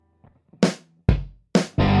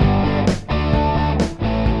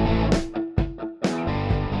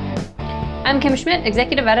I'm Kim Schmidt,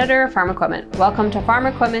 Executive Editor of Farm Equipment. Welcome to Farm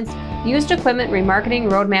Equipment's Used Equipment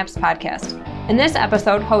Remarketing Roadmaps podcast. In this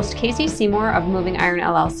episode, host Casey Seymour of Moving Iron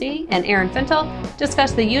LLC and Aaron Fintel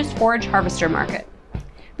discuss the used forage harvester market.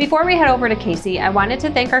 Before we head over to Casey, I wanted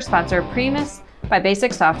to thank our sponsor, Primus by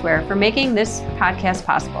Basic Software, for making this podcast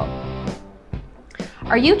possible.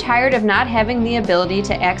 Are you tired of not having the ability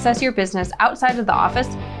to access your business outside of the office?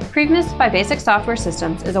 Primus by Basic Software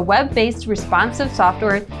Systems is a web-based responsive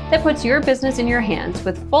software that puts your business in your hands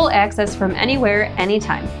with full access from anywhere,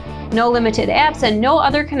 anytime. No limited apps and no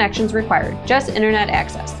other connections required, just internet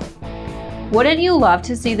access. Wouldn't you love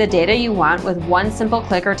to see the data you want with one simple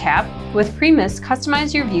click or tap? With Primus,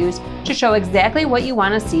 customize your views to show exactly what you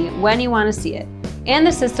want to see when you want to see it. And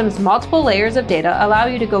the system's multiple layers of data allow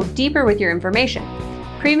you to go deeper with your information.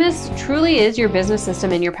 Primus truly is your business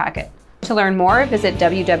system in your pocket. To learn more, visit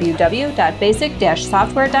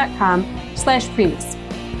www.basic-software.com/Primus.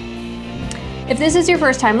 If this is your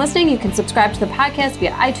first time listening, you can subscribe to the podcast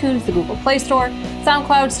via iTunes, the Google Play Store,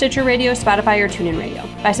 SoundCloud, Stitcher Radio, Spotify, or TuneIn Radio.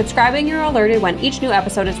 By subscribing, you're alerted when each new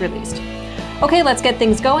episode is released. Okay, let's get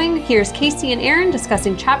things going. Here's Casey and Aaron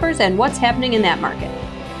discussing choppers and what's happening in that market.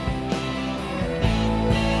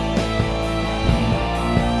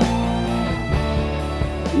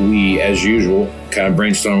 We, as usual, kind of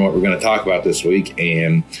brainstorm what we're going to talk about this week.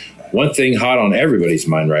 And one thing hot on everybody's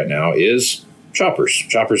mind right now is choppers.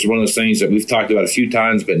 Choppers are one of those things that we've talked about a few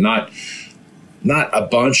times, but not a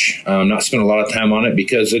bunch. Not spent a lot of time on it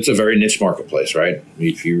because it's a very niche marketplace, right?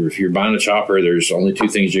 If you're buying a chopper, there's only two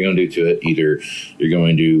things you're going to do to it. Either you're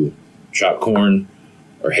going to chop corn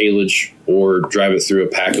or haylage, or drive it through a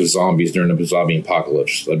pack of zombies during a zombie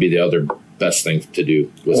apocalypse. That'd be the other best thing to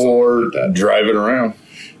do. Or like drive it around.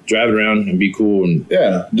 Drive it around and be cool. And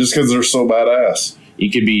yeah, just because they're so badass.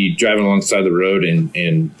 You could be driving alongside the road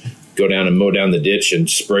and go down and mow down the ditch and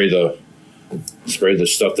spray the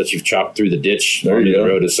stuff that you've chopped through the ditch onto the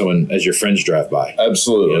road as your friends drive by.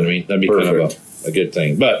 Absolutely. You know what I mean? That'd be perfect. kind of a good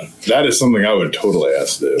thing. But that is something I would totally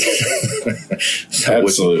ask to do.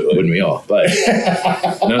 Absolutely. Wouldn't we all? But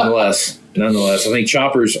nonetheless, I think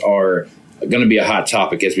choppers are going to be a hot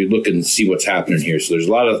topic as we look and see what's happening here. So there's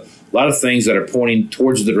a lot of things that are pointing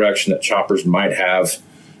towards the direction that choppers might have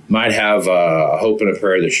a hope and a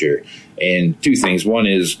prayer this year. And two things. One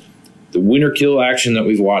is the winter kill action that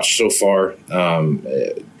we've watched so far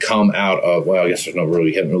come out of, well, I guess we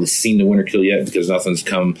haven't really seen the winter kill yet because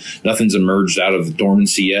nothing's emerged out of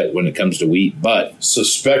dormancy yet when it comes to wheat, but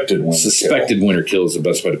suspected winter kill is the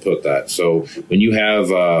best way to put that. So when you have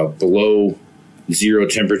below zero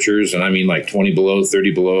temperatures, and I mean like 20 below,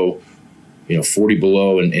 30 below, 40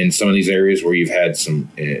 below, in some of these areas where you've had some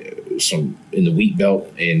in the wheat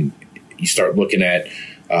belt, and you start looking at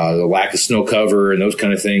the lack of snow cover and those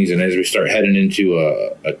kind of things. And as we start heading into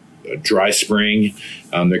a dry spring,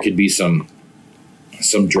 there could be some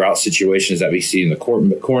drought situations that we see in the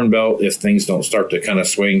corn belt if things don't start to kind of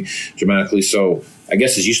swing dramatically. So I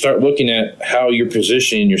guess as you start looking at how you're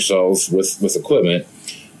positioning yourselves with equipment,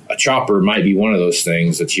 a chopper might be one of those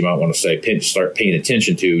things that you might want to start paying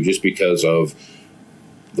attention to just because of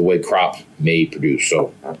the way crop may produce.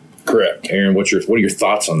 So, correct. Aaron, what are your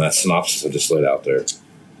thoughts on that synopsis I just laid out there?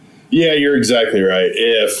 Yeah, you're exactly right.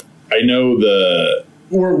 If I know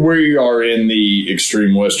we are in the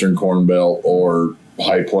extreme western corn belt or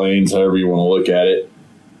high plains, however you want to look at it,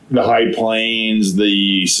 the high plains,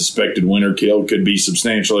 the suspected winter kill could be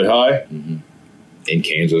substantially high. Mm-hmm. In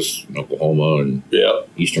Kansas, Oklahoma, and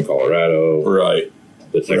eastern Colorado. Right.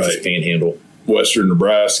 The Texas Panhandle. Western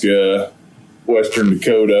Nebraska, western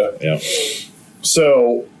Dakota. Yeah.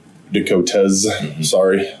 So, Dakotas. Mm-hmm.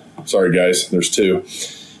 Sorry, guys. There's two.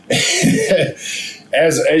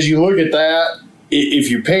 As you look at that,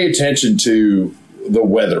 if you pay attention to the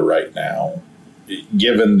weather right now,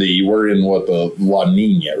 given we're in the La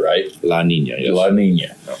Nina, right? La Nina, yes. La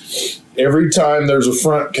Nina. Oh. Every time there's a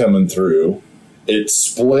front coming through, it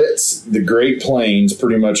splits the Great Plains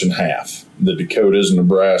pretty much in half. The Dakotas,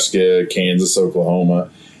 Nebraska, Kansas, Oklahoma.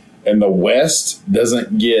 And the West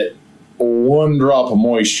doesn't get one drop of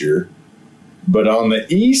moisture. But on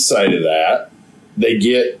the east side of that, they're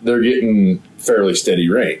getting fairly steady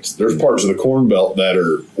rains. There's parts of the Corn Belt that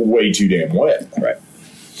are way too damn wet. Right.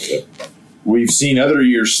 So we've seen other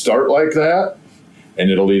years start like that, and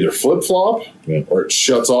it'll either flip-flop or it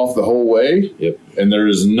shuts off the whole way. Yep. And there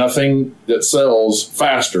is nothing that sells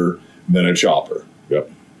faster than a chopper. Yep.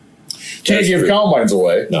 Can't give combines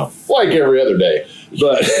away. No. Like every other day.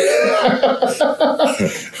 but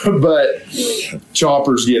but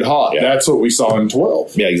choppers get hot. Yeah. That's what we saw in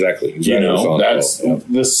 12. Yeah, exactly. You know, that's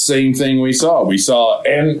the same thing we saw. We saw,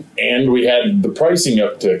 and we had the pricing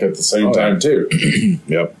uptick at the same time too.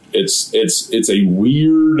 Yep. It's a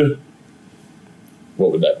weird.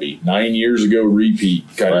 What would that be? 9 years ago repeat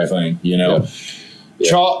kind of thing. You know,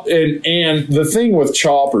 chop and the thing with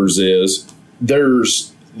choppers is they're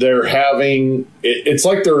having it's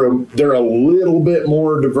like they're a little bit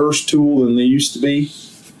more diverse tool than they used to be.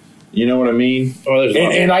 You know what I mean? Well,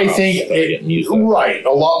 and I think right,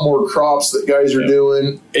 a lot more crops that guys are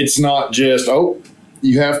doing. It's not just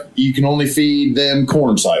you can only feed them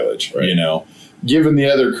corn silage. Right. You know, given the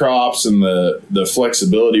other crops and the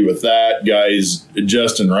flexibility with that, guys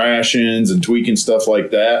adjusting rations and tweaking stuff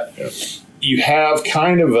like that. Yeah. You have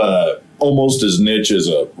kind of almost as niche as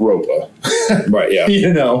a ropa. Right, yeah.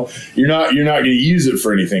 You know, you're not going to use it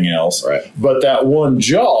for anything else. Right. But that one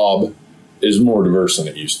job is more diverse than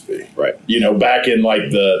it used to be. Right. You know, back in like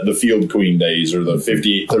the Field Queen days or the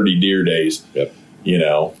 5830 deer days. Yep. You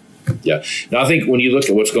know. Yeah. Now I think when you look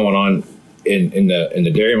at what's going on in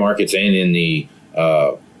the dairy markets and in the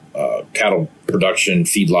cattle production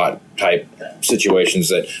feedlot type situations,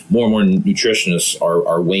 that more and more nutritionists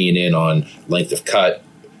are weighing in on length of cut,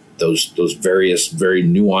 those various very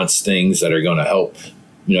nuanced things that are going to help.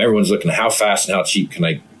 You know, everyone's looking at how fast and how cheap can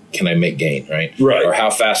I make gain, right? Or how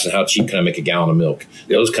fast and how cheap can I make a gallon of milk?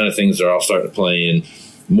 Those kind of things are all starting to play in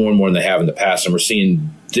more and more than they have in the past, and we're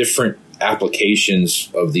seeing different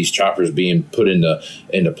applications of these choppers being put into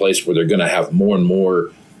place where they're going to have more and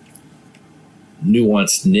more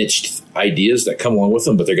nuanced, niched ideas that come along with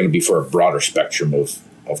them, but they're going to be for a broader spectrum of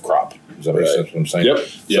crop. Does that make sense what I'm saying? Yep.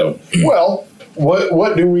 So, well,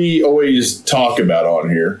 what do we always talk about on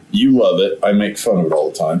here? You love it. I make fun of it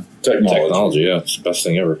all the time. Technology, yeah. It's the best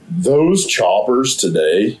thing ever. Those choppers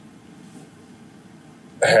today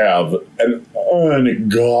have an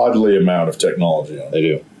ungodly amount of technology on them. They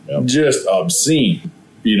do. Yep. Just obscene.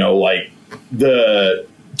 You know, like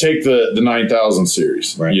take the 9000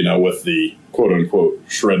 series, right. You know, with the quote unquote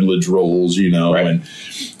shredlage rolls, you know, right.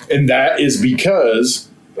 and that is because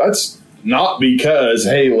that's not because,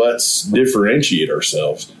 hey, let's differentiate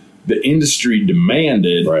ourselves. The industry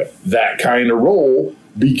demanded that kind of roll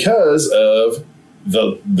because of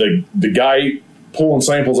the guy pulling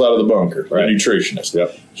samples out of the bunker, the nutritionist.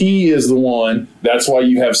 Yep. He is the one. That's why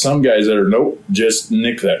you have some guys that are, nope, just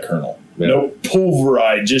nick that kernel. Yep. Nope,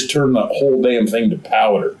 pulverize, just turn the whole damn thing to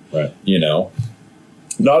powder. Right. You know,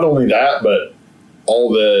 not only that, but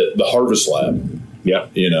all the harvest lab. Yeah.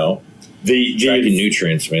 You know, the tracking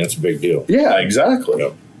nutrients, man, that's a big deal. Yeah, exactly.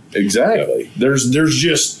 Yep. Exactly. Yep. There's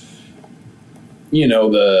just, you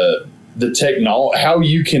know, the technology, how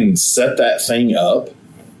you can set that thing up.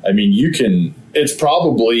 I mean, it's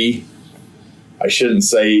probably, I shouldn't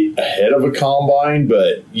say ahead of a combine,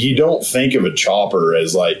 but you don't think of a chopper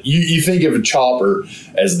as like, you think of a chopper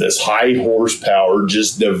as this high horsepower,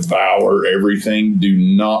 just devour everything. Do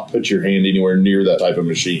not put your hand anywhere near that type of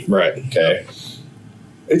machine. Right. Okay.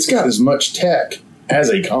 It's got as much tech as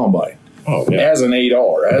a combine, as an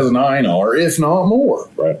 8R, as an 9R, if not more.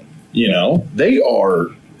 Right. You know, they are,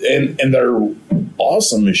 and they're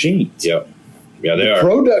awesome machines. Yep. Yeah, they are.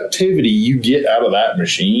 Productivity you get out of that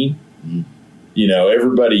machine, you know,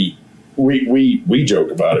 everybody, we joke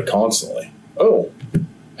about it constantly. Oh,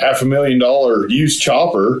 $500,000 used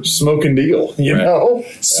chopper, smoking deal, you know,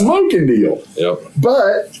 smoking deal. Yep.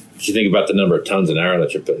 But if you think about the number of tons an hour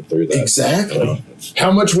that you're putting through that. Exactly. You know,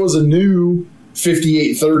 how much was a new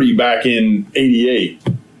 5830 back in 88?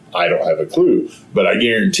 I don't have a clue, but I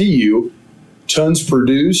guarantee you tons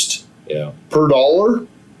produced per dollar,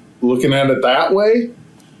 looking at it that way,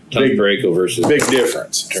 tons per acre versus big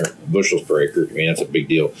difference. Bushels per acre. I mean, that's a big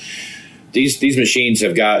deal. These machines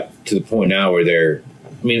have got to the point now where they're,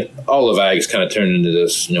 I mean, all of ag is kind of turned into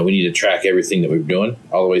this, you know, we need to track everything that we're doing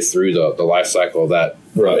all the way through the life cycle of that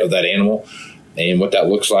animal and what that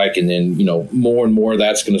looks like. And then, you know, more and more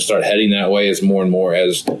that's going to start heading that way as more and more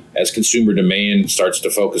as consumer demand starts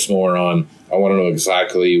to focus more on, I want to know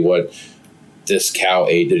exactly what this cow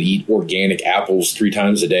ate. Did it eat organic apples 3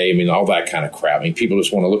 times a day? I mean, all that kind of crap. I mean, people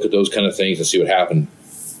just want to look at those kind of things and see what happened.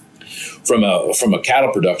 From a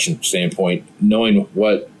cattle production standpoint, knowing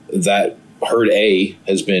what that herd A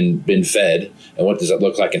has been fed and what does that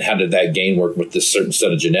look like and how did that gain work with this certain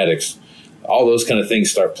set of genetics, all those kind of things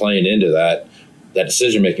start playing into that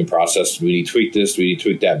decision-making process. We need to tweak this, we need to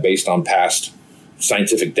tweak that based on past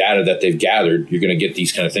scientific data that they've gathered. You're going to get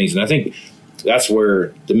these kind of things. And I think that's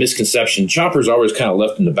where the misconception, choppers always kind of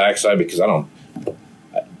left in the backside because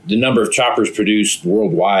the number of choppers produced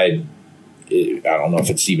worldwide I don't know if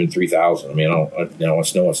it's even 3,000. I mean, I know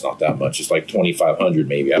it's not that much. It's like 2,500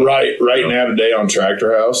 maybe. Right now today on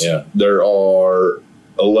Tractor House, there are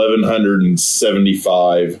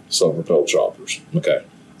 1,175 self-propelled choppers. Okay.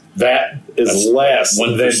 That's less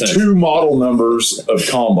 1%. than 2 model numbers of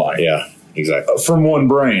combine. Yeah, exactly. From one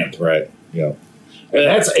brand. Right. Yeah. And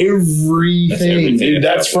that's everything, dude.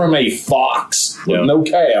 That's from a Fox with no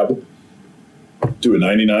cab to a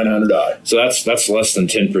 9900i. So that's less than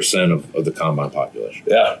 10% of the combine population.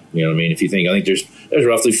 Yeah. You know what I mean? If you think, I think there's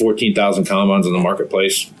roughly 14,000 combines in the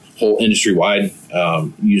marketplace, whole industry wide,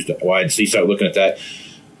 used wide. So you start looking at that,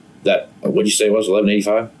 what'd you say it was,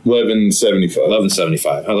 1185?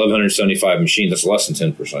 1175 machines. That's less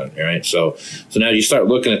than 10%, right? So now you start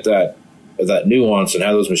looking at that nuance and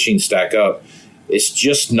how those machines stack up. It's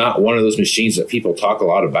just not one of those machines that people talk a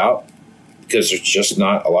lot about because there's just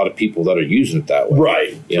not a lot of people that are using it that way.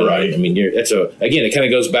 Right. You know, right. I mean, again, it kind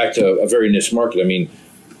of goes back to a very niche market. I mean,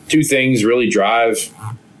 two things really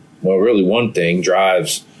one thing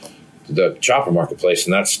drives the chopper marketplace,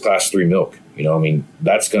 and that's Class 3 milk. You know, I mean,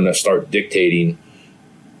 that's going to start dictating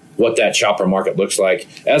what that chopper market looks like,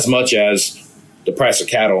 as much as the price of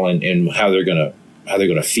cattle and how they're going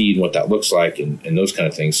to feed, what that looks like, and those kind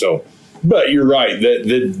of things. So, but you're right.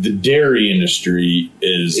 The dairy industry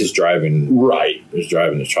is driving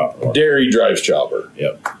the chopper market. Dairy drives chopper.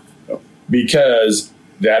 Yep. Because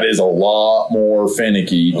that is a lot more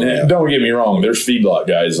finicky. Don't get me wrong. There's feedlot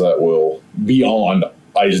guys that will be on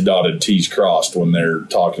I's dotted, T's crossed when they're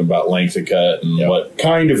talking about length of cut and what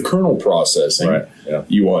kind of kernel processing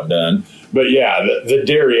you want done. But yeah, the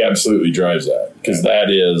dairy absolutely drives that because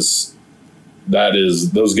that is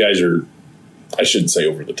those guys are, I shouldn't say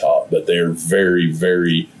over the top, but they're very,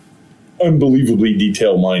 very unbelievably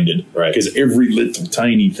detail-minded. Right. Because every little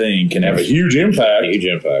tiny thing can have a huge impact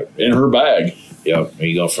in her bag. Yep.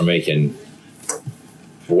 You go from making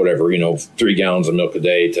whatever, 3 gallons of milk a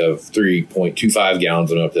day to 3.25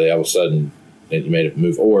 gallons of milk a day. All of a sudden, you made it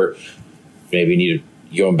move. Or maybe you need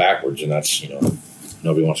to going backwards, and that's,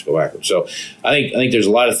 nobody wants to go backwards. So I think there's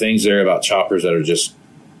a lot of things there about choppers that are just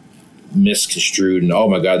misconstrued, and oh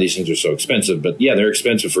my God, these things are so expensive. But yeah, they're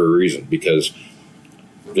expensive for a reason, because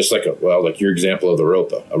just like your example of the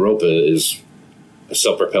Ropa. A Ropa is a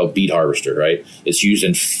self-propelled beet harvester, right? It's used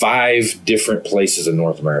in 5 different places in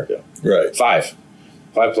North America. Right. 5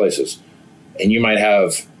 places. And you might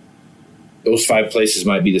have, those 5 places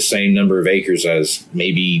might be the same number of acres as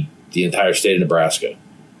maybe the entire state of Nebraska.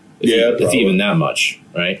 If even that much,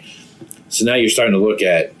 right? So now you're starting to look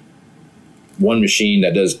at one machine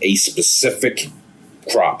that does a specific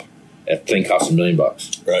crop. That thing costs $1 million.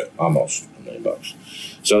 Right. Almost $1 million.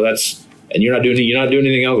 So that's, and you're not doing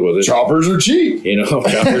anything else with it. Choppers are cheap.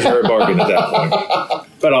 Choppers are a bargain at that point.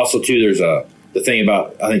 But also too, there's the thing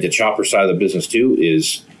about, I think the chopper side of the business too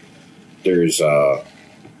is there's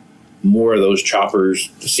more of those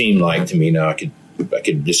choppers seem like to me now. I could.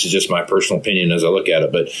 This is just my personal opinion as I look at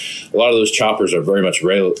it, but a lot of those choppers are very much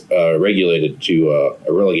relegated to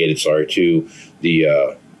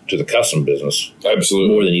the custom business.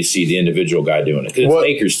 Absolutely, more than you see the individual guy doing it. Because it's an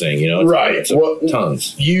acres thing, It's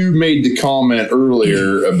tons. You made the comment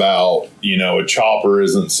earlier about a chopper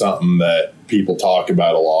isn't something that people talk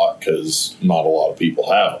about a lot because not a lot of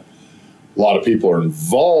people have them. A lot of people are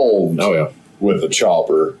involved with the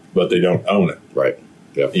chopper, but they don't own it. Right.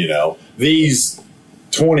 Yep. These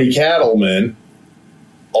 20 cattlemen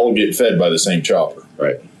all get fed by the same chopper.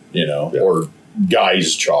 Right. Or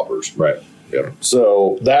guys' choppers. Right. Yeah.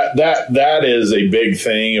 So that is a big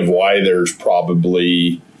thing of why there's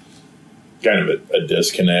probably kind of a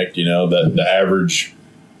disconnect. That the average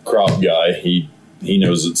crop guy, he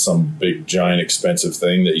knows it's some big, giant, expensive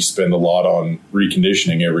thing that you spend a lot on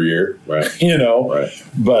reconditioning every year. Right. Right.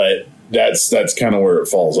 But that's kind of where it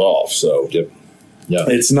falls off. So yeah,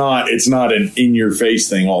 it's not an in your face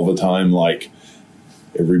thing all the time like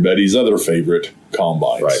everybody's other favorite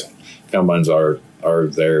combines. Right. Combines are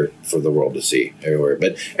there for the world to see everywhere.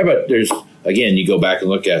 But there's, again, you go back and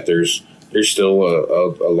look at there's still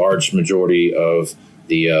a large majority of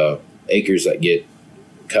the acres that get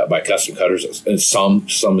cut by custom cutters in some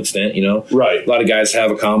extent, Right. A lot of guys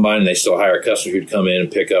have a combine and they still hire a customer who'd come in and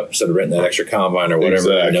pick up instead of renting that extra combine or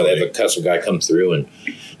whatever. Exactly. They have a custom guy come through and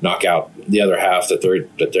knock out the other half that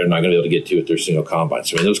they're not going to be able to get to with their single combine.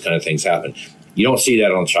 So those kind of things happen. You don't see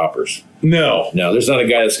that on choppers. No, there's not a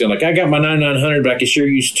guy that's going I got my 9900, but I can sure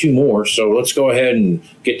use 2 more. So let's go ahead and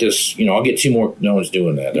get this. I'll get 2 more. No one's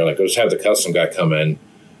doing that. They're like, let's have the custom guy come in,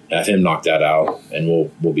 have him knock that out, and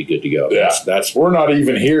we'll be good to go. Yeah, that's we're not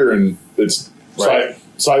even here, and it's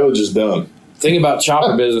silage is done. Thing about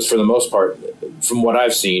chopper business for the most part, from what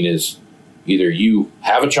I've seen, is either you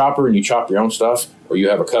have a chopper and you chop your own stuff, or you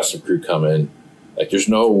have a custom crew come in. Like there's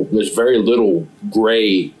very little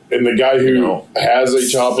gray. And the guy who has a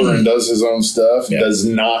chopper and does his own stuff does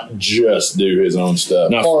not just do his own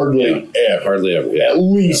stuff. Hardly ever. Yeah. At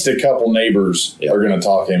least a couple neighbors are going to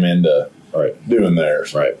talk him into doing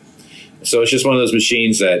theirs. Right. So it's just one of those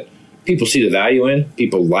machines that people see the value in.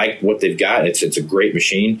 People like what they've got. It's a great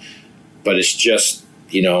machine, but it's just,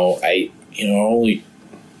 I only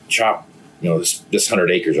chop, this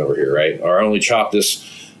 100 acres over here, right? Or I only chop this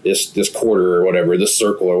quarter or whatever, this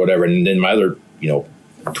circle or whatever, and then my other,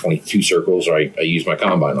 22 circles, I use my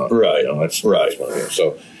combine on. Right. That's right.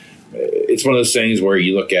 So it's one of those things where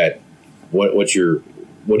you look at what are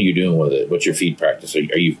you doing with it? What's your feed practice? Are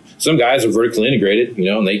you? Some guys are vertically integrated,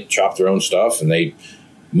 and they chop their own stuff, and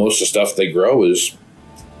most of the stuff they grow is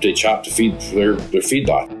they chop to feed for their feed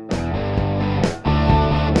lot.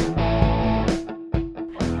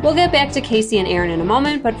 We'll get back to Casey and Aaron in a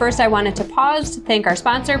moment, but first I wanted to pause to thank our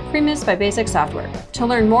sponsor, Primus by Basic Software. To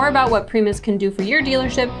learn more about what Primus can do for your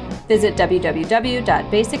dealership, visit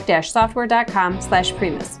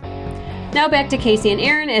www.basic-software.com/Primus. Now back to Casey and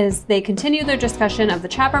Aaron as they continue their discussion of the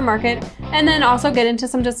chopper market and then also get into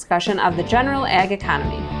some discussion of the general ag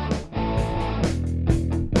economy.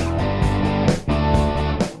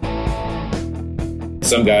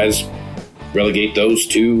 Some guys relegate those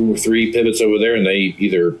 2 or 3 pivots over there, and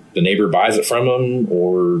the neighbor buys it from them,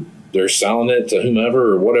 or they're selling it to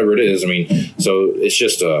whomever or whatever it is. I mean, so it's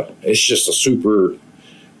just a super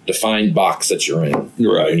defined box that you're in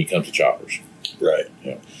when you come to choppers. Right.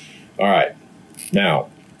 Yeah. All right. Now,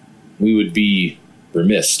 we would be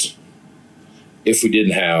remiss if we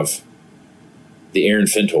didn't have the Aaron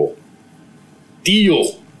Fintel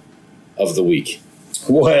deal of the week.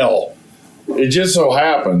 Well, it just so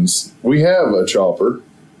happens we have a chopper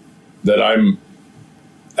that I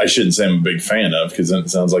shouldn't say I'm a big fan of, because then it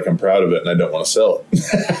sounds like I'm proud of it and I don't want to sell it.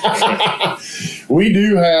 We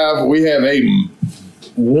have a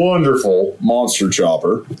wonderful monster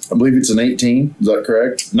chopper. I believe it's an 18. Is that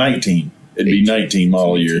correct? 19. It'd 18. Be 19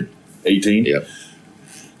 model year. 18? Yep.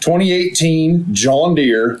 2018 John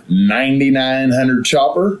Deere 9900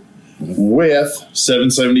 chopper with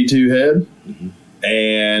 772 head. Mm-hmm.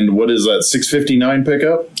 And what is that, 659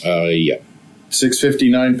 pickup? Yeah.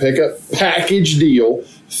 659 pickup. Package deal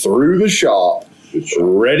through the shop.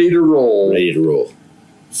 Ready to roll.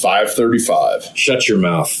 535. Shut your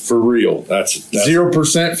mouth. For real. That's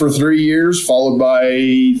 0% for 3 years, followed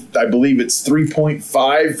by, I believe it's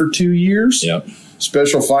 3.5 for 2 years. Yep.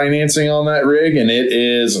 Special financing on that rig, and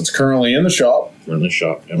it's currently in the shop. Yep.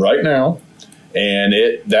 Right now. And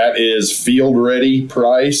that is field ready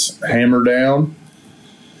price, hammer down.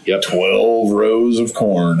 Yep. 12 rows of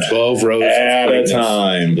corn. 12 rows at a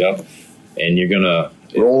time. Yep. And you're going to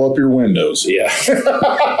roll up your windows. Yeah.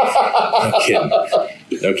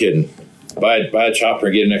 No kidding. Buy a chopper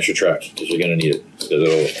and get an extra truck, because you're going to need it.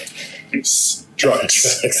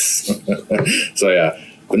 Trucks. So, yeah.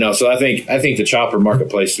 But no, so I think the chopper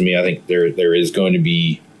marketplace, to me, I think there is going to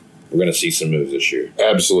be, we're going to see some moves this year.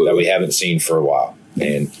 Absolutely. That we haven't seen for a while.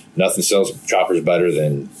 And nothing sells choppers better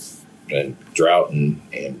than drought and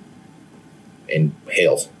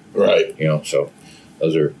hail. Right. So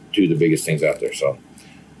those are 2 of the biggest things out there. So,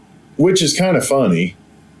 which is kind of funny.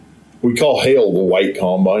 We call hail the white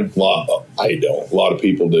combine. I don't. A lot of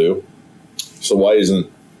people do. So why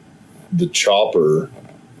isn't the chopper?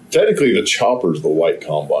 Technically, the chopper's the white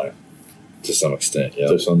combine. To some extent, yeah.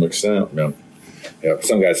 To some extent. Yeah. Yeah.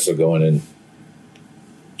 Some guys still go in and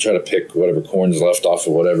try to pick whatever corn's left off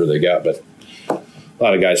of whatever they got, but a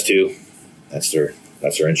lot of guys too. That's their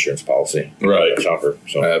insurance policy. Right. Chopper.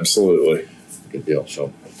 So absolutely. Good deal.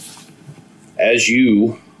 So let's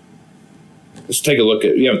take a look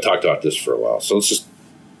at, we haven't talked about this for a while. So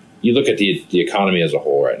you look at the economy as a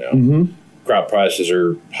whole right now. Mm-hmm. Crop prices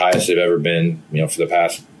are highest they've ever been, for the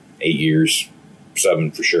past 8 years,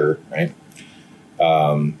 7 for sure. Right.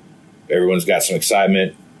 Everyone's got some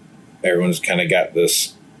excitement. Everyone's kind of got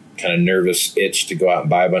this kind of nervous itch to go out and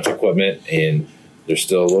buy a bunch of equipment, and there's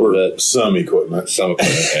still a little bit some equipment,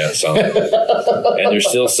 yeah, some, and there's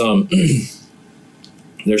still some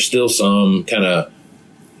kind of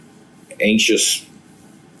anxious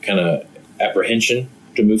kind of apprehension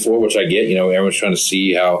to move forward, which I get. Everyone's trying to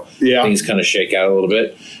see how things kind of shake out a little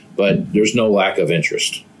bit, but there's no lack of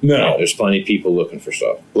interest. No, right? There's plenty of people looking for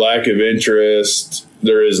stuff. Lack of interest.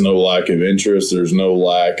 There is no lack of interest. There's no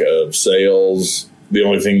lack of sales. The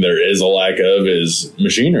only thing there is a lack of is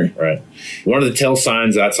machinery. Right. One of the tell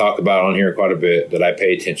signs I talk about on here quite a bit that I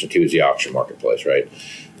pay attention to is the auction marketplace, right?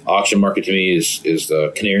 Auction market to me is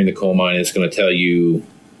the canary in the coal mine. It's going to tell you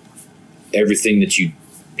everything that you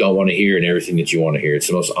don't want to hear and everything that you want to hear. It's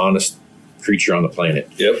the most honest creature on the planet.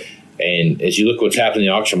 Yep. And as you look what's happening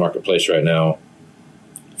in the auction marketplace right now,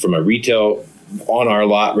 from a retail on our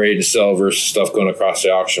lot ready to sell versus stuff going across the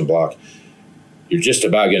auction block, you're just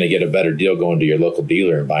about going to get a better deal going to your local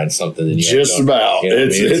dealer and buying something than you just have about. You know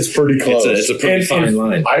It's pretty close. It's a pretty fine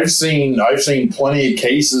line. I've seen plenty of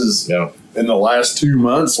cases in the last 2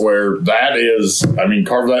 months where that is,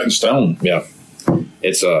 carve that in stone. Yeah,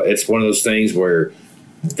 it's one of those things where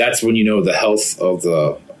that's when you know the health of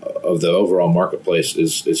the overall marketplace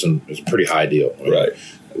is a pretty high deal, right?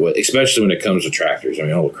 Especially when it comes to tractors.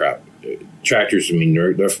 Holy crap, tractors!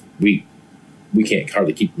 We can't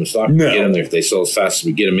hardly keep them in stock. No. We get them there if they sell as fast as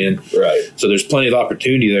we get them in. Right. So there's plenty of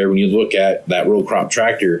opportunity there when you look at that row crop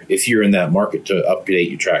tractor. If you're in that market to update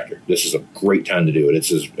your tractor, this is a great time to do it. It's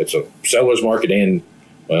a seller's market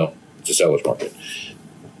it's a seller's market.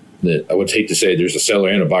 I would hate to say there's a seller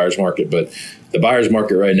and a buyer's market, but the buyer's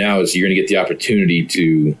market right now is you're going to get the opportunity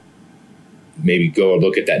to maybe go and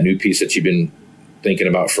look at that new piece that you've been thinking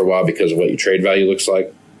about for a while because of what your trade value looks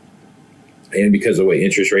like and because of the way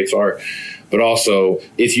interest rates are. But also,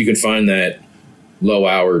 if you can find that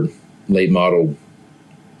low-hour, late-model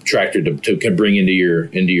tractor to bring into your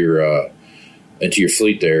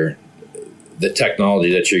fleet there, the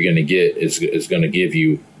technology that you're going to get is going to give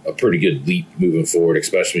you a pretty good leap moving forward,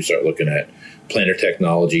 especially when you start looking at planter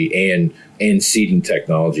technology and seeding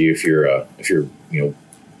technology. If you're a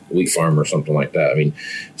wheat farm or something like that.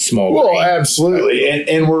 Small. Well, grain. Absolutely,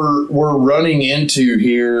 and we're running into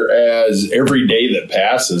here as every day that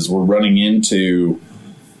passes, we're running into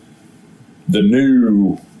the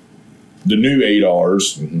new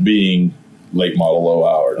 8Rs being late model low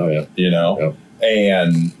hour. Oh yeah,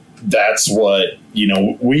 and that's what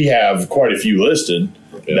we have quite a few listed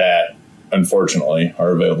that unfortunately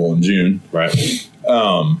are available in June. Right.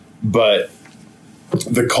 But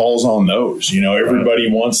the calls on those, everybody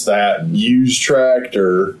wants that used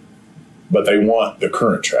tractor, but they want the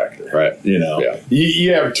current tractor. Right.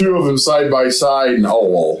 You have two of them side by side and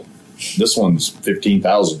this one's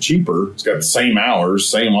 $15,000 cheaper. It's got the same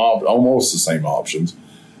hours, almost the same options.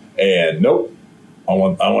 And nope. I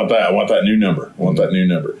want that. I want that new number. I want that new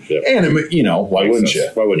number. Yep. And why wouldn't you?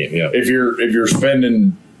 Why wouldn't you? Yeah. If you're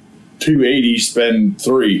spending $280, spend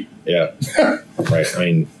 $3. Yeah.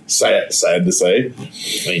 Right. Sad to say.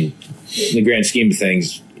 In the grand scheme of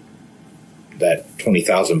things, that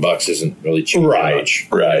 $20,000 isn't really cheap. Right.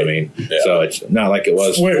 Right. So it's not like it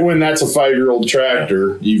was when that's a 5-year-old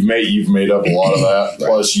tractor. You've made up a lot of that. Right.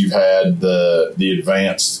 Plus, you've had the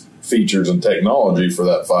advanced features and technology for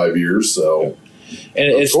that 5 years. So, and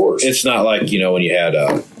it's not like when you had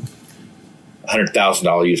a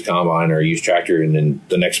 $100,000 used combine or a used tractor, and then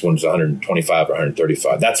the next one's $125 or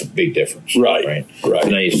 $135. That's a big difference. Right. So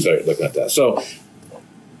now you start looking at that. So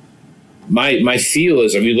my feel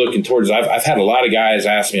is, looking towards, I've had a lot of guys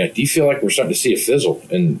ask me, do you feel like we're starting to see a fizzle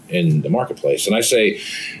in the marketplace? And I say,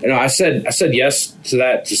 I said yes to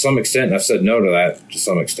that to some extent, and I've said no to that to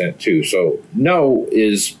some extent too. So no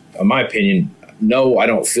is, in my opinion, no, I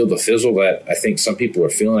don't feel the fizzle that I think some people are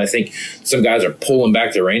feeling. I think some guys are pulling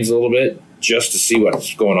back their reins a little bit just to see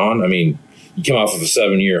what's going on. You come off of a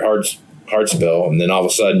 7-year hard spell, and then all of a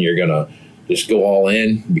sudden you're going to just go all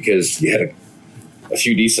in because you had a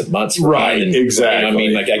few decent months. Right,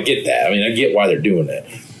 exactly. I get that. I get why they're doing that.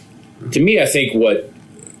 To me, I think what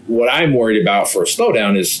I'm worried about for a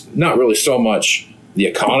slowdown is not really so much the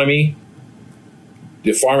economy,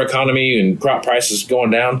 the farm economy and crop prices going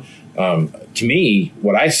down. To me,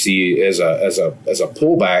 what I see as a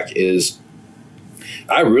pullback is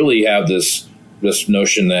I really have this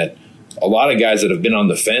notion that a lot of guys that have been on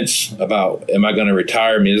the fence about, am I going to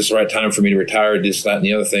retire? Is this the right time for me to retire? This, that, and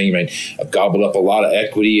the other thing. I've gobbled up a lot of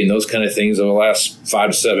equity and those kind of things over the last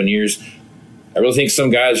 5 to 7 years. I really think some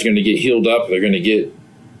guys are going to get healed up. They're going to get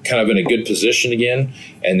kind of in a good position again,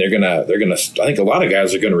 and they're going to. I think a lot of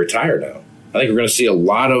guys are going to retire now. I think we're going to see a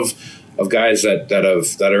lot of guys that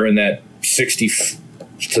are in that 60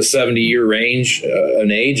 to 70 year range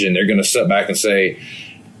in age, and they're going to sit back and say,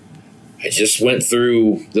 I just went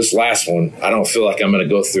through this last one. I don't feel like I'm going to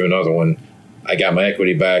go through another one. I got my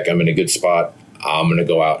equity back. I'm in a good spot. I'm going to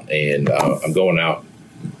go out, and I'm going out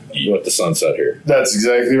with the sunset here. That's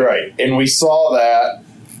exactly right. And we saw that,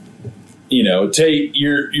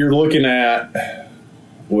 you're looking at,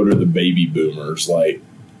 what are the baby boomers, like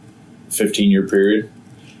 15-year period?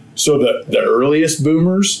 So the earliest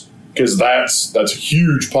boomers, because that's a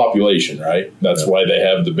huge population, right? That's why they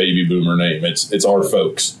have the baby boomer name. It's our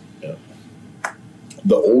folks. Yeah.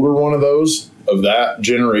 The older one of those, of that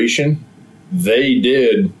generation,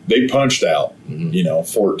 they punched out,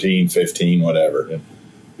 14, 15, whatever. Yeah.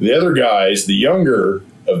 The other guys, the younger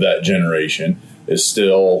of that generation, is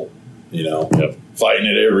still, fighting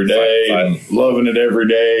it every day and loving it every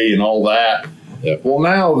day and all that. Yep. Well,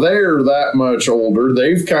 now they're that much older.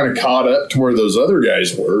 They've kind of caught up to where those other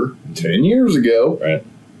guys were 10 years ago, Right.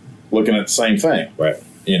 looking at the same thing. Right.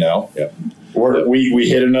 Yep. We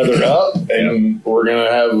hit another up, and we're going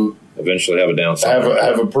to Eventually have a downside.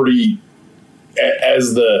 have a pretty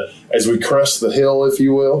as we crest the hill, if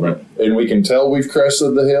you will, Right. and we can tell we've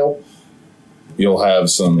crested the hill. You'll have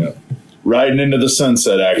some riding into the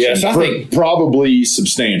sunset action. Yes, I think probably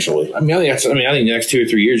substantially. I think the next 2 or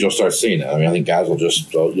 3 years you'll start seeing that. I think guys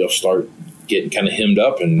you'll start getting kind of hemmed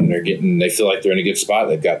up, and they feel like they're in a good spot.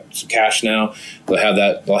 They've got some cash now. They'll have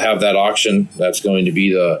that auction. That's going to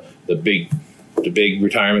be the big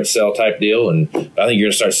retirement sale type deal. And I think you're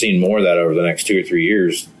going to start seeing more of that over the next 2 or 3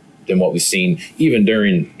 years than what we've seen even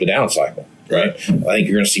during the down cycle. Right. I think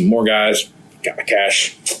you're going to see more guys got my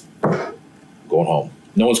cash going home.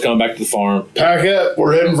 No one's coming back to the farm. Pack up.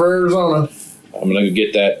 We're heading for Arizona. I'm going to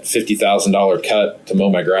get that $50,000 cut to mow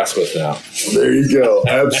my grass with now. There you go.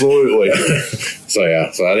 Absolutely. So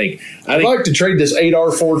I think I'd like to trade this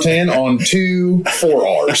 8R410 on 2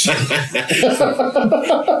 4Rs.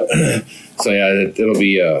 So it'll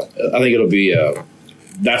be. I think it'll be.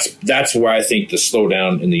 That's where I think the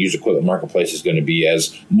slowdown in the used equipment marketplace is going to be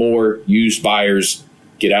as more used buyers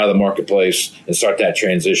get out of the marketplace and start that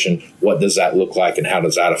transition. What does that look like, and how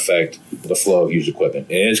does that affect the flow of used equipment?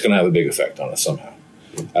 And it's going to have a big effect on us somehow.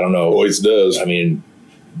 I don't know. Always does. Don't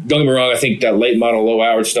get me wrong. I think that late model, low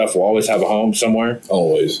hour stuff will always have a home somewhere.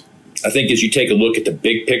 Always. I think as you take a look at the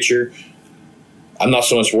big picture, I'm not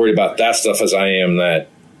so much worried about that stuff as I am that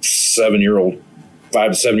 5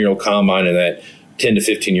 to 7 year old combine and that 10 to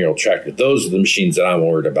 15-year-old tractor. Those are the machines that I'm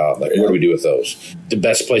worried about. What do we do with those? The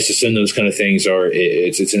best place to send those kind of things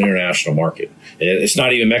it's an international market. And it's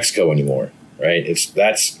not even Mexico anymore, right?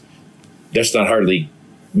 That's not hardly.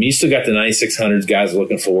 You still got the 9600s guys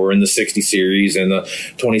looking for, and the 60 series and the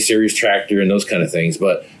 20 series tractor and those kind of things.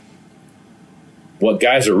 But what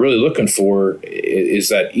guys are really looking for is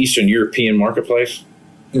that Eastern European marketplace.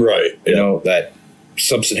 Right. That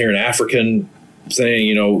sub-Saharan African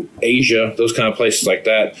thing, Asia, those kind of places like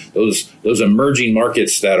that, those emerging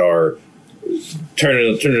markets that are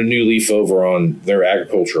turning a new leaf over on their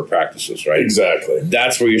agricultural practices, right? Exactly.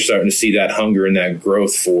 That's where you're starting to see that hunger and that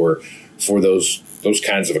growth for those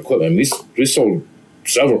kinds of equipment. We sold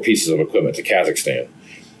several pieces of equipment to Kazakhstan.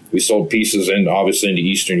 We sold pieces obviously into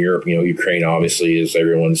Eastern Europe. Ukraine obviously is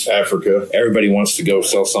Africa. Everybody wants to go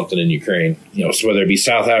sell something in Ukraine. So whether it be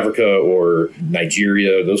South Africa or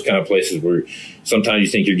Nigeria, those kind of places where sometimes you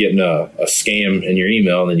think you're getting a scam in your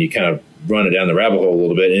email, and then you kind of run it down the rabbit hole a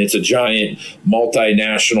little bit, and it's a giant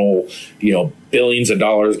multinational, billions of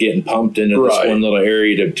dollars getting pumped into this one little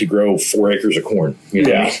area to grow 4 acres of corn.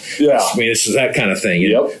 Yeah. This is that kind of thing.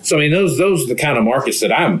 Yep. So those are the kind of markets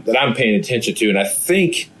that I'm paying attention to, and I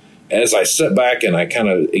think as I sit back and I kind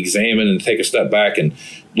of examine and take a step back and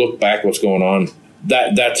look back what's going on,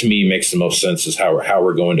 that to me makes the most sense is how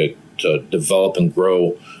we're going to develop and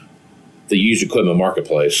grow the used equipment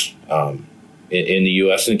marketplace in the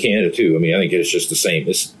U.S. and Canada too. I think it's just the same.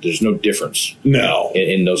 There's no difference. No.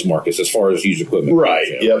 In those markets as far as used equipment. Right.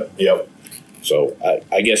 Yep. So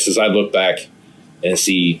I guess as I look back and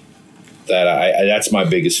see that, that's my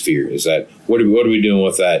biggest fear is that what are we doing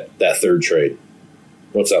with that third trade?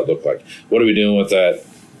 What's that look like? What are we doing with that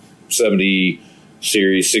 70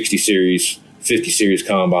 series, 60 series, 50 series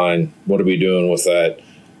combine? What are we doing with that,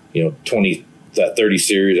 30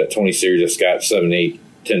 series, that 20 series that's got 7, 8,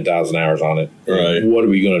 10,000 hours on it? Right. What are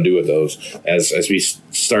we going to do with those as we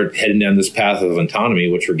start heading down this path of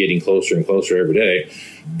autonomy, which we're getting closer and closer every day?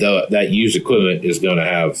 That used equipment is going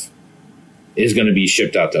to be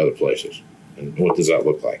shipped out to other places. And what does that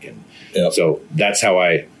look like? And so that's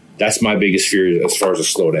my biggest fear as far as the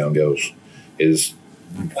slowdown goes, is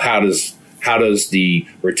how does the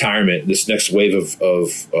retirement, this next wave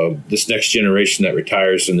of this next generation that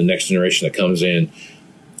retires and the next generation that comes in,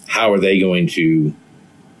 how are they going to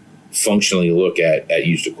functionally look at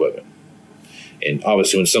used equipment? And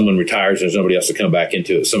obviously when someone retires and there's nobody else to come back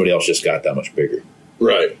into it, somebody else just got that much bigger.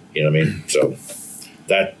 Right. You know what I mean? So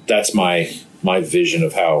that's my vision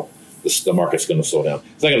of how the market's going to slow down.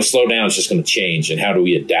 It's not going to slow down. It's just going to change. And how do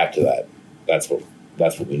we adapt to that? That's what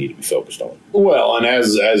we need to be focused on. Well, and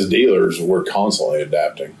as dealers, we're constantly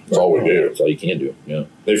adapting. That's all we do. That's all you can do. Yeah.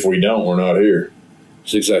 If we don't, we're not here.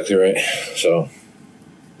 That's exactly right. So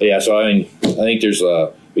I think there's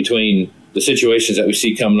between the situations that we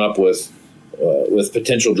see coming up with with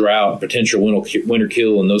potential drought, potential winter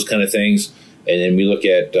kill, and those kind of things. And then we look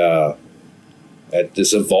at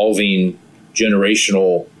this evolving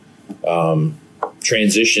generational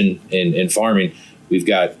transition in farming. We've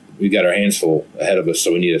got our hands full ahead of us,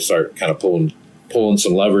 so we need to start kind of pulling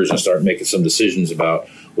some levers and start making some decisions about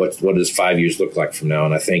what does 5 years look like from now.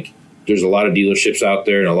 And I think there's a lot of dealerships out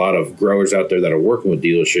there and a lot of growers out there that are working with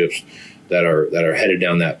dealerships that are headed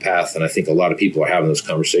down that path. And I think a lot of people are having those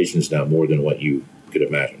conversations now more than what you could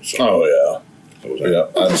imagine. So, oh, yeah,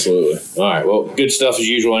 absolutely. All right. Well, good stuff as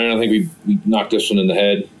usual, Aaron. I think we knocked this one in the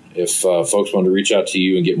head. If folks want to reach out to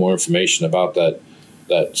you and get more information about that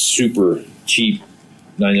super cheap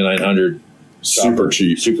 9900, super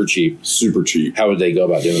cheap, how would they go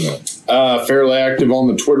about doing that? Fairly active on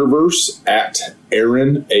the Twitterverse at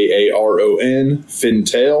Aaron, AARON,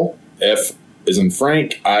 Fintel, F as in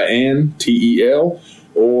Frank, INTEL,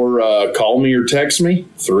 or call me or text me,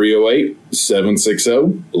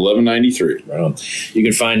 308-760-1193. Right on. You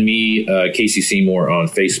can find me, Casey Seymour, on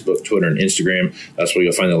Facebook, Twitter, and Instagram. That's where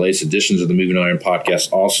you'll find the latest editions of the Moving Iron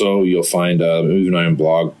podcast. Also, you'll find the Moving Iron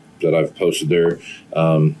blog that I've posted there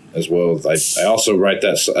as well. I also write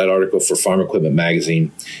that article for Farm Equipment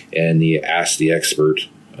Magazine and the Ask the Expert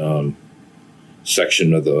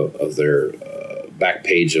section of their back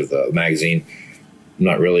page of the magazine. I'm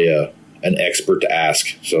not really an expert to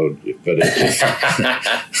ask, but I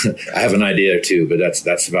have an idea too. But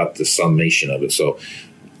that's about the summation of it. So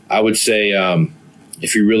I would say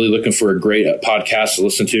if you're really looking for a great podcast to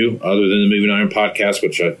listen to, other than the Moving Iron podcast,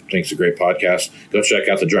 which I think is a great podcast, go check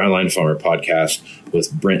out the Dryline Farmer podcast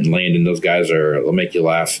with Brent and Landon. Those guys they'll make you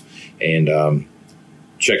laugh. And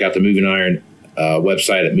check out the Moving Iron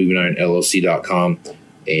website at movingironllc.com.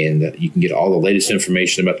 And you can get all the latest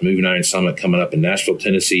information about the Moving Iron Summit coming up in Nashville,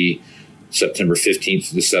 Tennessee, September 15th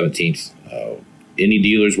to the 17th. Any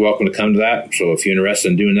dealer's welcome to come to that. So if you're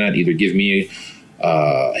interested in doing that, either hit me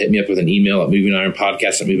up with an email at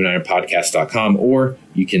movingironpodcast@movingironpodcast.com, or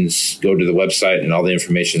you can go to the website and all the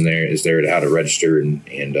information there is there to how to register and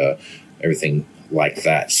everything like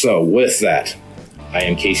that. So with that, I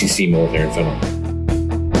am Casey Seymour with Aaron Fintel.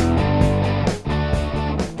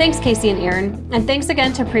 Thanks, Casey and Aaron, and thanks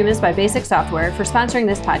again to Primus by Basic Software for sponsoring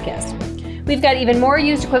this podcast. We've got even more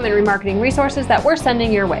used equipment remarketing resources that we're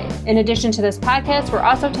sending your way. In addition to this podcast, we're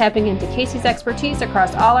also tapping into Casey's expertise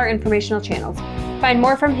across all our informational channels. Find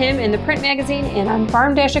more from him in the print magazine and on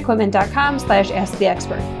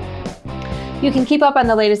farm-equipment.com/asktheexpert. You can keep up on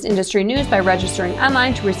the latest industry news by registering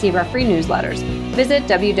online to receive our free newsletters. Visit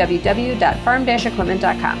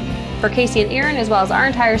www.farm-equipment.com. For Casey and Aaron, as well as our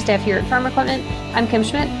entire staff here at Farm Equipment, I'm Kim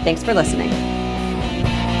Schmidt. Thanks for listening.